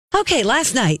Okay,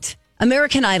 last night,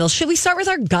 American Idol. Should we start with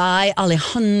our guy,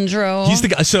 Alejandro? He's the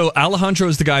guy. So Alejandro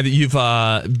is the guy that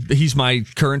he's my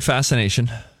current fascination.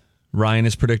 Ryan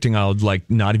is predicting I'll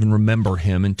not even remember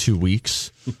him in 2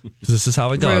 weeks. This is how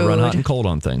I go. I run hot and cold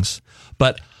on things.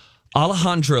 But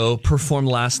Alejandro performed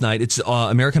last night. It's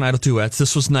American Idol duets.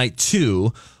 This was night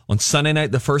 2. On Sunday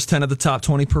night, the first 10 of the top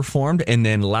 20 performed. And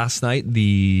then last night,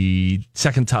 the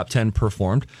second top 10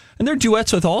 performed. And they're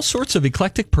duets with all sorts of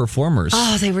eclectic performers.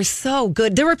 Oh, they were so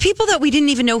good. There were people that we didn't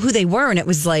even know who they were. And it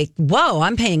was like, whoa,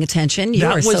 I'm paying attention. You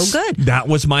are so good. That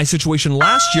was my situation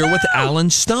last year with Alan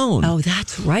Stone. Oh,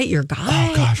 that's right. Your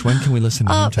guy. Oh, gosh. When can we listen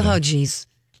to him today? Oh, geez.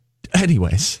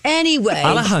 Anyways.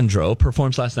 Alejandro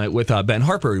performs last night with Ben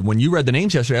Harper. When you read the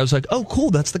names yesterday, I was like, oh, cool.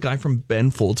 That's the guy from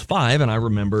Ben Folds 5. And I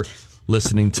remember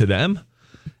listening to them.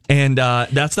 And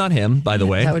that's not him, by the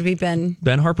way. That would be Ben.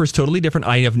 Ben Harper's totally different.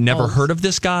 I have never heard of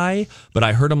this guy, but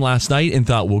I heard him last night and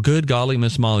thought, well, good golly,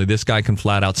 Miss Molly, this guy can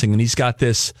flat out sing. And he's got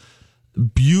this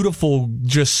beautiful,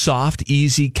 just soft,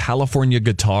 easy California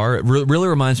guitar. It really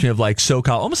reminds me of like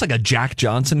SoCal, almost like a Jack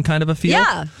Johnson kind of a feel.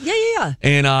 Yeah.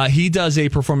 And he does a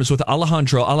performance with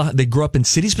Alejandro. They grew up in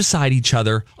cities beside each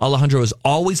other. Alejandro has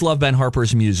always loved Ben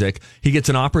Harper's music. He gets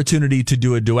an opportunity to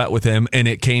do a duet with him, and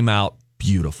it came out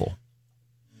beautiful.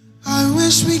 I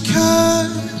wish we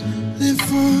could live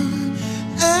forever.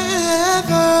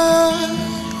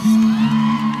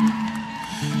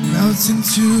 Melt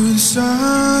into the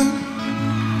sun.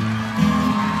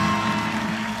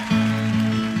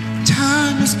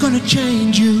 Time is gonna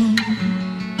change you.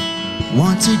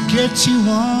 Want to get you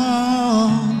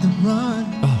on the run.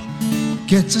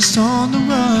 Gets us on the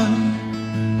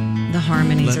run. The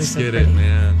harmonies Let's are so get pretty. it,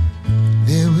 man.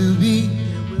 There will be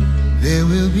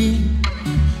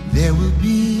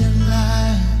a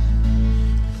light.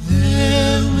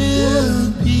 There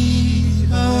will be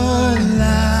a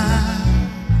light.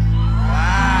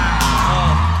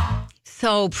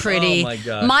 So pretty. Oh, my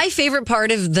God. My favorite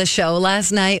part of the show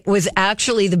last night was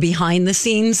actually the behind the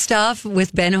scenes stuff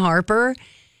with Ben Harper.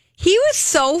 He was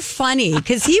so funny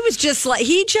because he was just like,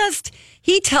 he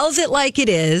tells it like it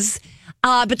is.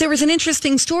 But there was an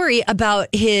interesting story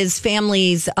about his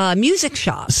family's music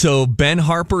shop. So Ben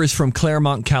Harper is from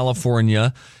Claremont,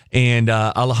 California, and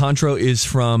Alejandro is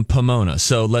from Pomona.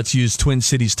 So let's use Twin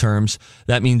Cities terms.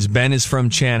 That means Ben is from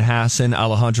Chanhassen,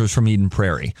 Alejandro is from Eden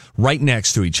Prairie, right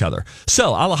next to each other.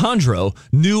 So Alejandro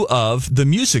knew of the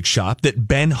music shop that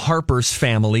Ben Harper's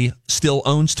family still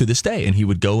owns to this day. And he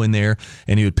would go in there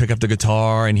and he would pick up the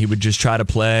guitar and he would just try to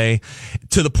play,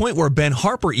 to the point where Ben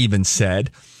Harper even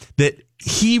said that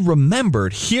he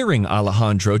remembered hearing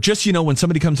Alejandro, just, when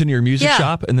somebody comes into your music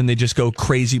shop and then they just go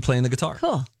crazy playing the guitar.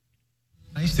 Cool.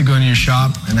 I used to go into your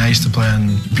shop and I used to play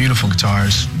on beautiful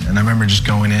guitars. And I remember just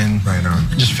going in,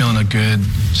 just feeling a good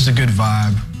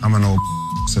vibe. I'm an old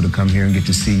so to come here and get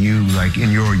to see you like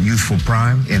in your youthful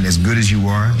prime and as good as you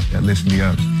are, that lifts me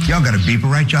up. Y'all got a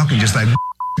beeper, right? Y'all can just like,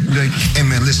 hey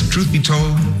man, listen, truth be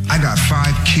told, I got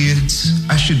 5 kids.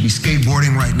 I should be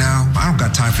skateboarding right now. I don't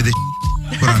got time for this.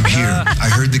 But I'm here. I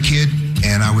heard the kid,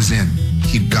 and I was in.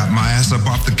 He got my ass up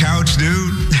off the couch,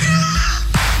 dude.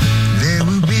 There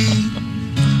will be.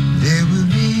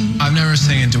 I've never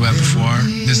sang a duet before.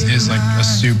 This is like a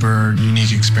super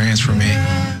unique experience for me.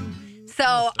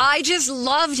 So I just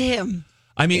loved him.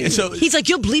 I mean, so he's like,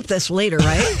 you'll bleep this later,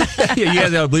 right? Yeah, you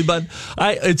guys got to bleep, but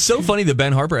it's so funny that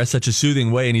Ben Harper has such a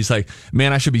soothing way, and he's like,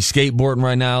 man, I should be skateboarding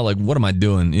right now. Like, what am I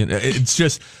doing? It's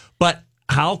just, but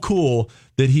how cool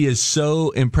that he is so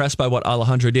impressed by what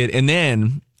Alejandro did. And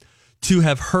then to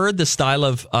have heard the style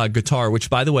of guitar,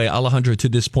 which, by the way, Alejandro to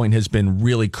this point has been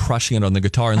really crushing it on the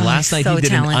guitar. And last night he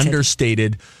did an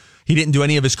understated, he didn't do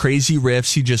any of his crazy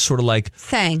riffs. He just sort of like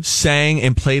sang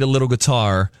and played a little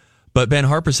guitar. But Ben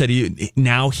Harper said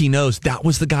now he knows that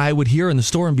was the guy I would hear in the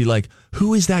store and be like,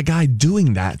 who is that guy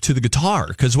doing that to the guitar?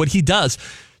 Because what he does,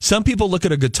 some people look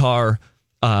at a guitar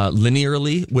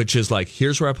linearly, which is like,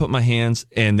 here's where I put my hands,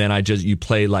 and then you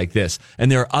play like this.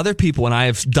 And there are other people, and I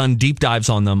have done deep dives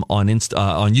on them on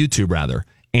YouTube rather.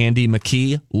 Andy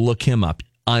McKee, look him up.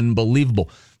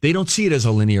 Unbelievable. They don't see it as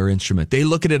a linear instrument. They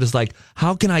look at it as like,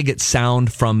 how can I get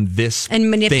sound from this and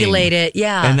manipulate it?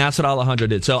 Yeah. And that's what Alejandro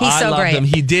did. So I love him.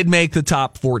 He did make the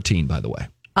top 14, by the way.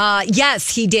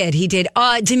 Yes, he did.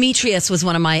 Demetrius was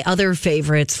one of my other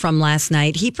favorites from last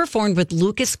night. He performed with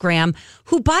Lucas Graham,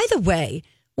 who, by the way,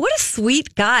 what a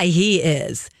sweet guy he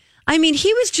is. I mean,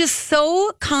 he was just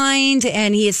so kind,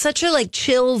 and he has such a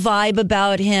chill vibe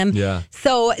about him. Yeah.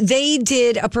 So they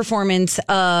did a performance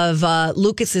of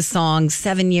Lucas's song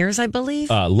 7 Years, I believe.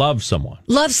 Love Someone.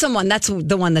 Love Someone. That's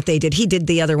the one that they did. He did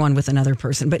the other one with another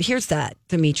person. But here's that,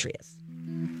 Demetrius.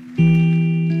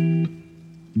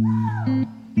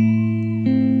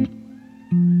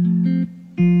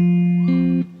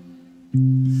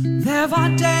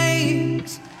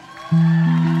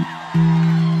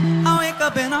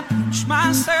 push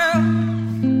myself.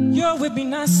 You're with me,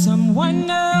 not someone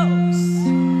else.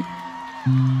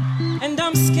 And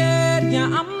I'm scared, yeah,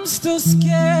 I'm still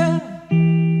scared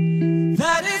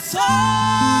that it's all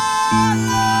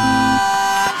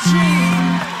a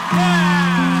dream.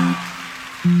 Yeah.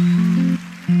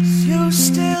 You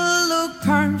still look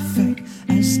perfect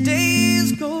as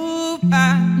days go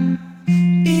by.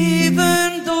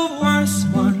 Even the worst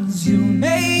ones, you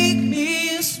make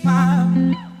me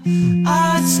smile.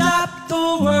 I'd stop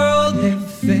the world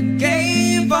if it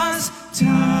gave us time.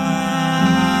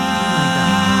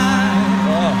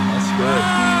 Oh, that's good.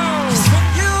 'Cause when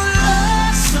you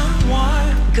love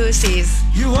someone, Goosies.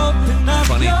 you open up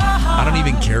Funny. your heart. I don't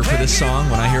even care for this song.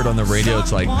 When I hear it on the radio,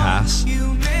 it's like pass.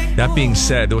 That being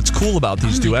said, what's cool about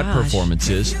these duet gosh.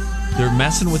 performances, they're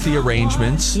messing with the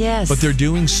arrangements, Yes. but they're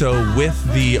doing so with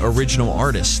the original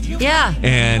artist. Yeah.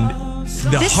 And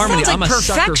the This harmony, sounds like I'm a sucker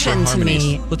for perfection to harmonies.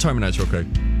 me. Let's harmonize real quick.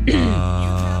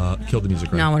 Kill the music,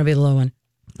 right? No, I want to be the low one.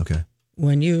 Okay.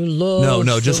 When you love.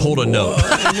 No, just hold a note.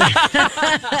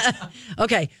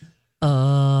 Okay.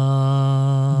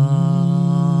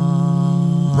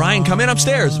 Ryan, come in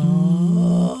upstairs.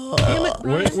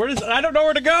 Where does I don't know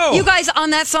where to go. You guys, on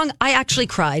that song, I actually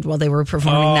cried while they were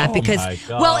performing that because, my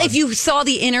God. well, if you saw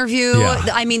the interview, Yeah.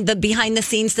 I mean, the behind the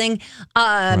scenes thing,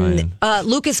 Ryan.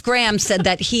 Lucas Graham said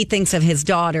that he thinks of his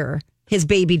daughter, his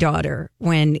baby daughter,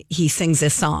 when he sings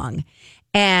this song.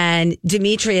 And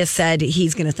Demetrius said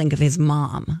he's going to think of his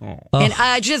mom. And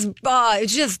it's just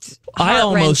I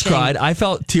almost heart-wrenching. cried. I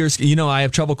felt tears. You know, I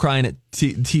have trouble crying at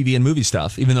TV and movie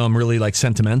stuff, even though I'm really like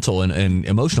sentimental and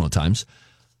emotional at times.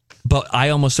 But I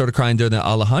almost started crying during the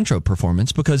Alejandro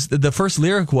performance because the first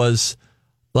lyric was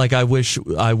like, I wish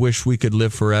we could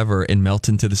live forever and melt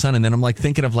into the sun. And then I'm like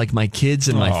thinking of like my kids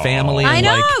and my family. And I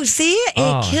know. Like, See,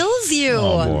 it kills you.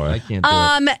 Oh boy. I can't do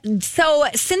it. So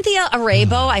Cynthia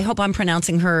Arabo, I hope I'm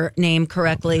pronouncing her name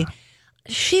correctly.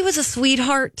 She was a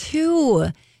sweetheart too.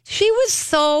 She was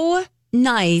so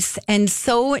nice and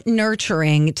so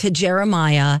nurturing to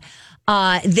Jeremiah.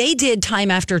 They did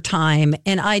Time After Time,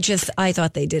 and I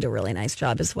thought they did a really nice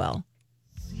job as well.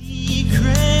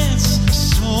 Secrets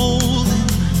stolen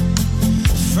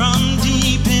from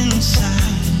deep inside.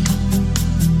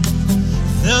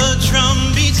 The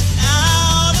drum beats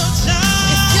out of time.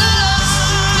 If you're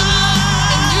lost,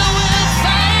 and you will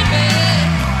find me.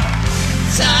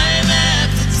 Time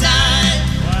after time.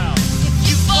 Wow. If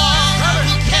you fall, I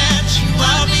will catch you.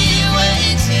 I'll be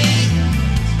waiting.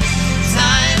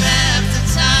 Time after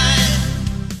time.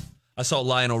 I saw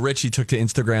Lionel Richie took to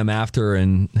Instagram after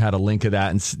and had a link of that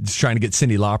and trying to get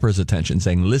Cyndi Lauper's attention,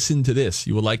 saying, "Listen to this,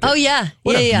 you will like it." Oh, yeah.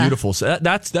 What a Yeah. beautiful.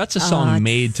 That's a song it's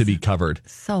made to be covered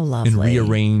So lovely. and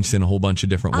rearranged in a whole bunch of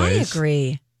different I ways.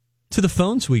 agree. To the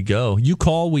phones we go. You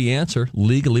call, we answer.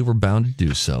 Legally, we're bound to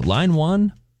do so. Line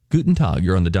one, Guten Tag.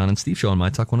 You're on the Don and Steve Show on My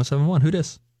Talk 107.1. Who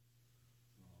dis?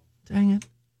 Dang it.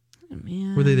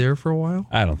 Man. Were they there for a while?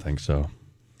 I don't think so.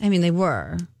 I mean, they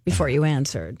were before you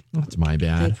answered. That's my They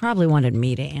bad. probably wanted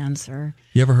me to answer.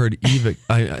 You ever heard Eva?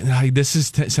 This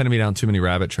is sending me down too many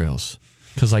rabbit trails.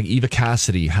 Because like Eva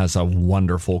Cassidy has a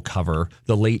wonderful cover,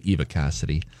 the late Eva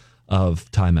Cassidy, of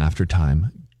Time After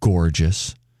Time.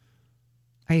 Gorgeous.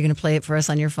 Are you going to play it for us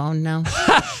on your phone now?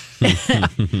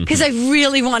 Because I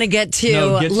really want to get to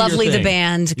No, get to Lovely your the thing.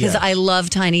 Band because Yes. I love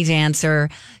Tiny Dancer.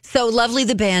 So Lovely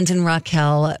the Band and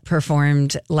Raquel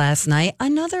performed last night.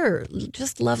 Another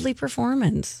just lovely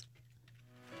performance.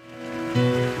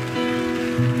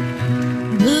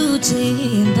 Blue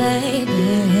jean, baby.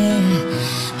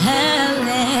 Hey,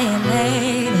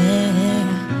 lady.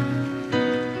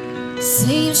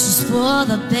 Seems she's for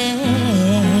the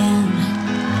band.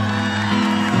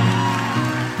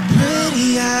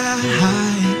 Pretty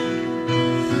eye,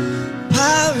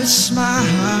 pirate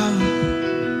smile.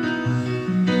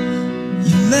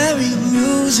 You married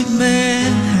music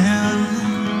man.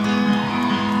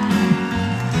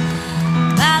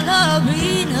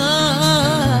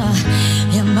 Ballerina,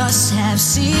 you must have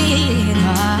seen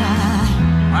her.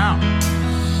 Wow.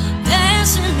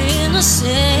 Dancing in the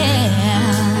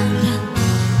sand.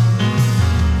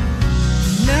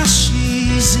 Now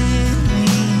she's in me,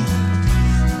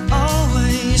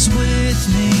 always with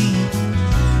me.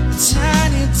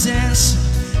 Tiny dancer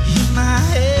in my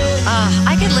head.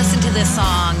 I could listen to this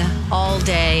song all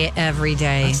day, every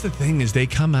day. That's the thing is they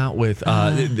come out with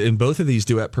in both of these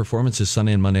duet performances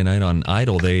Sunday and Monday night on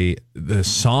Idol. The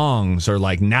songs are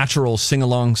like natural sing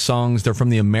along songs. They're from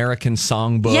the American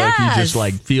Songbook. Yes. You just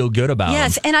like feel good about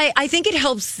Yes, them. and I think it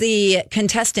helps the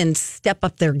contestants step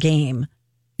up their game.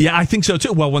 Yeah, I think so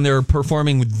too. Well, when they're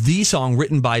performing the song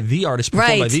written by the artist,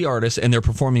 performed by the artist, and they're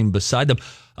performing beside them.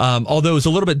 Although it was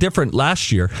a little bit different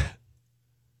last year.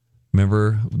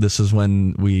 Remember, this is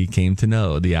when we came to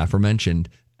know the aforementioned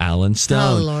Alan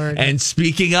Stone. Oh, Lord. And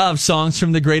speaking of songs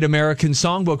from the Great American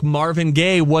Songbook, Marvin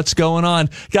Gaye, What's Going On?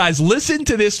 Guys, listen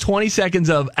to this 20 seconds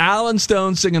of Alan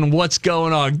Stone singing What's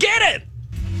Going On. Get it!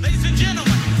 Ladies and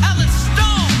gentlemen, Alan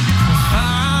Stone.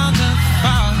 Father,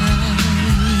 Father.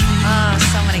 Oh,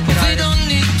 so many good We artists. don't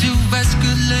need to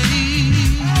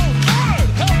escalate.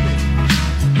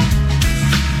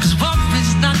 Cause war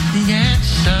is not the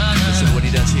answer. Listen to what he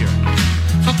does here.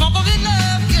 For probably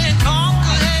love can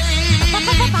conquer hate.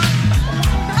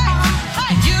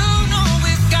 You know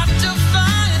we've got to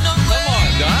find a way. Come on,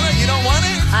 Donna, you don't want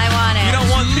it? I want it. You don't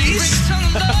want peace?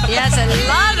 Yes, I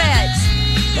love it.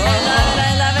 I love it.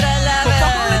 I love it. I love it.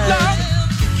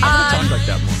 Talk like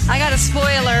that more. I got a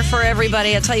spoiler for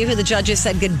everybody. I'll tell you who the judges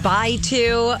said goodbye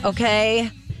to, okay?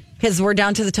 Because we're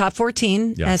down to the top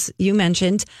 14, as you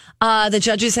mentioned. The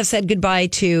judges have said goodbye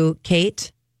to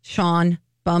Kate, Sean,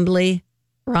 Bumbly,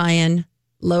 Ryan,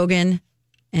 Logan,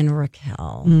 and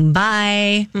Raquel.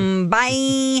 Bye.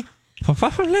 Bye.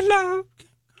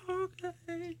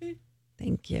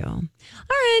 Thank you. All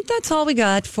right, that's all we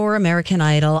got for American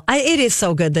Idol. It is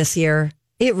so good this year.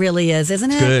 It really is, isn't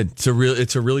it? Good.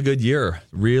 It's a really good year.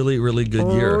 Really, really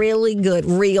good year. Really good.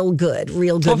 Real good.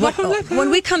 Real good. When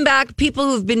we come back, people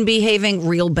who've been behaving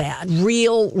real bad.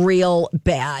 Real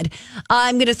bad.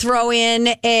 I'm going to throw in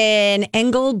an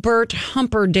Engelbert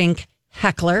Humperdinck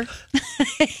heckler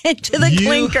to the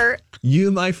clinker. You,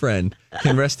 my friend,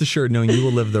 can rest assured knowing you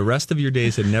will live the rest of your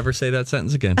days and never say that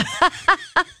sentence again.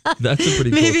 That's a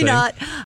pretty cool Maybe thing. not.